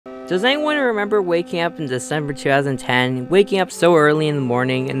Does anyone remember waking up in December 2010, waking up so early in the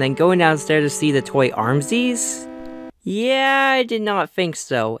morning, and then going downstairs to see the toy Armeez? Yeah, I did not think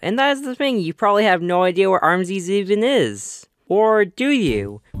so, and that is the thing, you probably have no idea what Armeez even is. Or do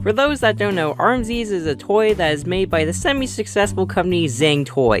you? For those that don't know, Armeez is a toy that is made by the semi-successful company Zing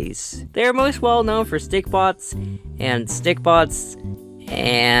toys. They are most well known for stikbots,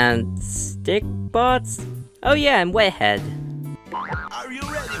 oh yeah, and Wethead. Are you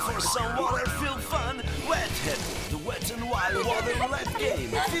ready for some water-filled fun? Wethead, the wet and wild water life game.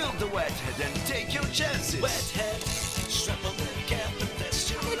 Feel the Wethead and take your chances. Wethead, strap on the cap and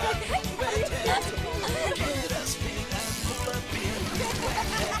test your luck. Wethead, get a spin and pull a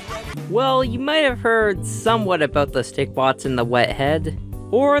pin. Well, you might have heard somewhat about the stikbots and the Wethead,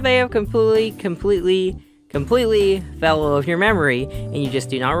 or they have completely fell out of your memory, and you just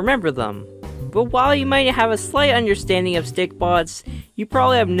do not remember them. But while you might have a slight understanding of stikbots, you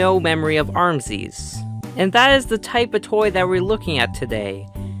probably have no memory of Armeez. And that is the type of toy that we're looking at today.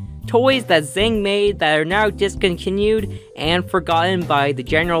 Toys that Zing made that are now discontinued and forgotten by the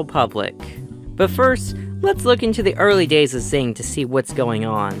general public. But first, let's look into the early days of Zing to see what's going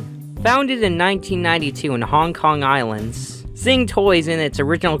on. Founded in 1992 in Hong Kong Islands, Zing Toys and its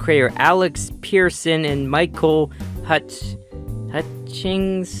original creator Alex Pearson and Michael Hutchings,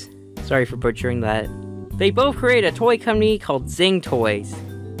 sorry for butchering that. They both created a toy company called Zing Toys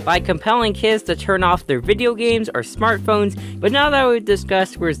by compelling kids to turn off their video games or smartphones. But now that we've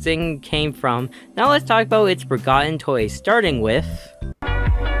discussed where Zing came from, now let's talk about its forgotten toys, starting with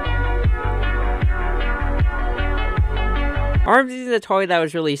Armeez is a toy that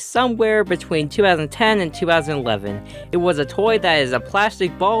was released somewhere between 2010 and 2011. It was a toy that is a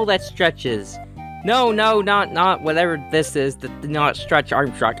plastic ball that stretches. No, not whatever this is, not Stretch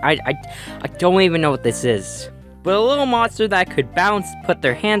Armstrong. I don't even know what this is. But a little monster that could bounce, put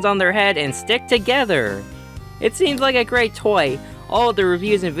their hands on their head, and stick together. It seems like a great toy. All of the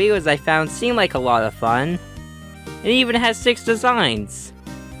reviews and videos I found seem like a lot of fun. It even has 6 designs.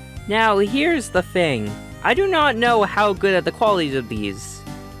 Now, here's the thing. I do not know how good are the qualities of these,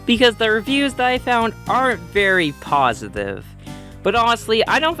 because the reviews that I found aren't very positive. But honestly,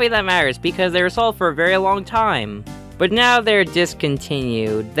 I don't think that matters because they were sold for a very long time. But now they're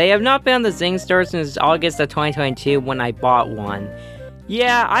discontinued. They have not been on the Zing store since August of 2022 when I bought one.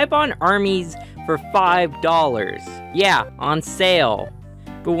 Yeah, I bought an Armeez for $5. Yeah, on sale.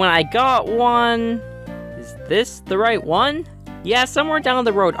 But when I got one... Is this the right one? Yeah, somewhere down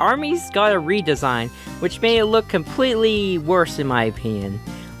the road, Armeez got a redesign, which made it look completely worse in my opinion.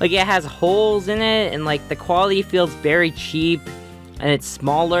 Like, it has holes in it, and like, the quality feels very cheap, and it's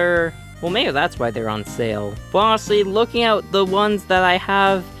smaller. Well, maybe that's why they're on sale. But honestly, looking at the ones that I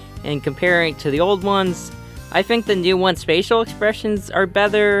have, and comparing to the old ones, I think the new one's facial expressions are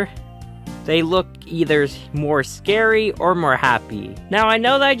better. They look either more scary or more happy. Now, I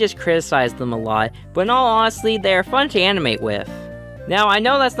know that I just criticized them a lot, but in all honesty, they are fun to animate with. Now, I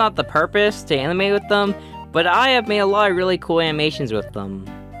know that's not the purpose, to animate with them, but I have made a lot of really cool animations with them.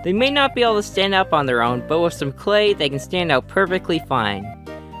 They may not be able to stand up on their own, but with some clay, they can stand out perfectly fine.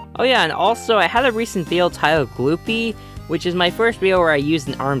 Oh yeah, and also, I had a recent video titled Gloopy, which is my first video where I used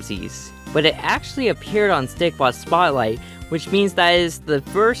an Armeez. But it actually appeared on Stikbot Spotlight, which means that is the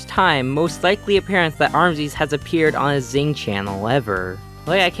first time, most likely appearance, that Armeez has appeared on a Zing channel ever.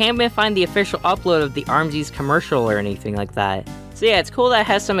 Like, I can't even find the official upload of the Armeez commercial or anything like that. So yeah, it's cool that it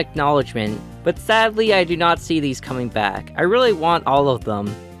has some acknowledgement, but sadly I do not see these coming back. I really want all of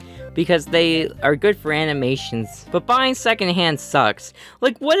them, because they are good for animations, but buying secondhand sucks.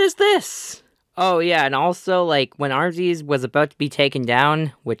 Like, what is this? Oh yeah, and also, like, when Armeez was about to be taken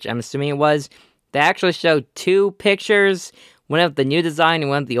down, which I'm assuming it was, they actually showed 2 pictures, one of the new design and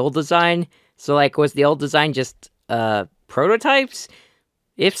one of the old design. So, like, was the old design just, prototypes?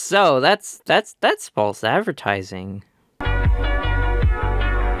 If so, that's false advertising.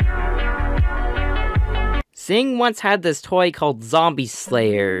 Zing once had this toy called Zombie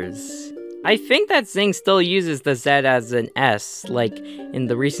Slayers. I think that Zing still uses the Z as an S, like in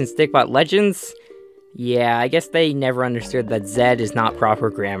the recent Stikbot Legends. Yeah, I guess they never understood that Z is not proper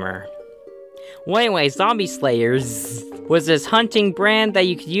grammar. Well anyway, Zombie Slayers was this hunting brand that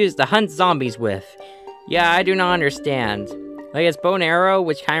you could use to hunt zombies with. Yeah, I do not understand. Like, it's bow and arrow,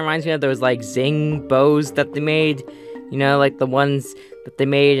 which kind of reminds me of those, like, Zing bows that they made. You know, like the ones that they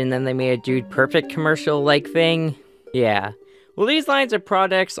made and then they made a Dude Perfect commercial-like thing. Yeah. Well, these lines of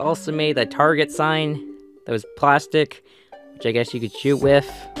products also made a target sign that was plastic, which I guess you could shoot with.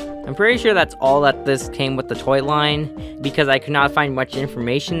 I'm pretty sure that's all that this came with the toy line, because I could not find much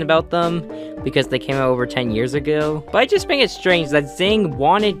information about them, because they came out over 10 years ago. But I just think it's strange that Zing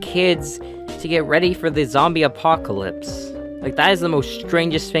wanted kids to get ready for the zombie apocalypse. Like, that is the most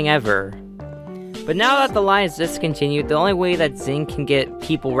strangest thing ever. But now that the line is discontinued, the only way that Zing can get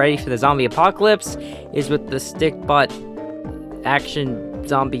people ready for the zombie apocalypse is with the stikbot action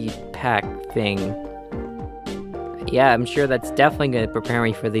zombie pack thing. Yeah, I'm sure that's definitely going to prepare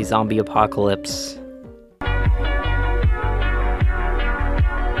me for the zombie apocalypse.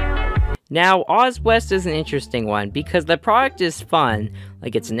 Now, Oz West is an interesting one, because the product is fun.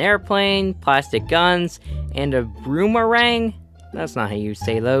 Like, it's an airplane, plastic guns, and a boomerang. That's not how you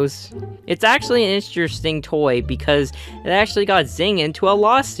say those. It's actually an interesting toy, because it actually got Zing into a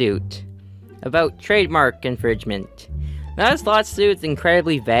lawsuit about trademark infringement. Now, this lawsuit is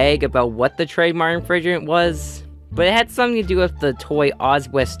incredibly vague about what the trademark infringement was, but it had something to do with the toy Oz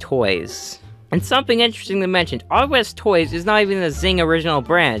West Toys. And something interesting to mention, Oz West Toys is not even a Zing original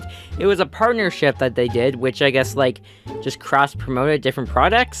brand. It was a partnership that they did, which I guess, like, just cross-promoted different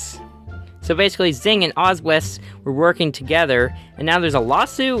products. So basically, Zing and Oz West were working together, and now there's a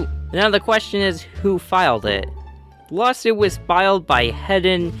lawsuit? Now the question is, who filed it? The lawsuit was filed by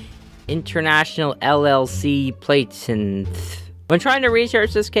Hedden International LLC Platinth. When trying to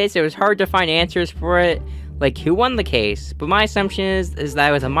research this case, it was hard to find answers for it, like who won the case, but my assumption is that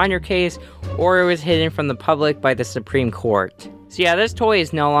it was a minor case, or it was hidden from the public by the Supreme Court. So yeah, this toy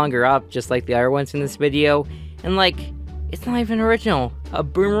is no longer up, just like the other ones in this video, and like, it's not even original. A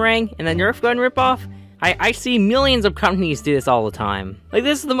boomerang and a Nerf gun ripoff? I see millions of companies do this all the time. Like,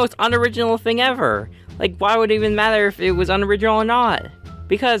 this is the most unoriginal thing ever. Like, why would it even matter if it was unoriginal or not?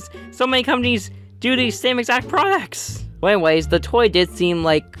 Because so many companies do these same exact products. Well, anyways, the toy did seem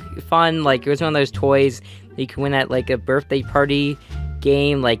like fun. Like, it was one of those toys that you can win at like a birthday party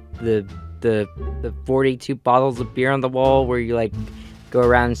game, like the 42 bottles of beer on the wall, where you like go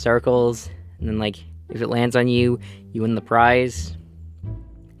around in circles, and then like if it lands on you, you win the prize.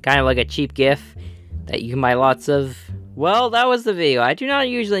 Kind of like a cheap gift that you can buy lots of. Well, that was the video. I do not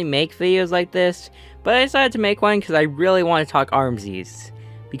usually make videos like this, but I decided to make one because I really want to talk Armeez.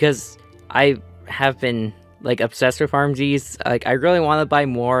 Because I have been like obsessed with Armeez. Like, I really want to buy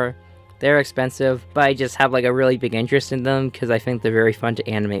more. They're expensive, but I just have like a really big interest in them because I think they're very fun to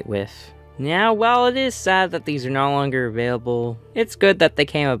animate with. Now, while it is sad that these are no longer available, it's good that they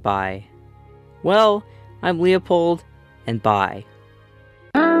came by. Well, I'm Leopold, and bye.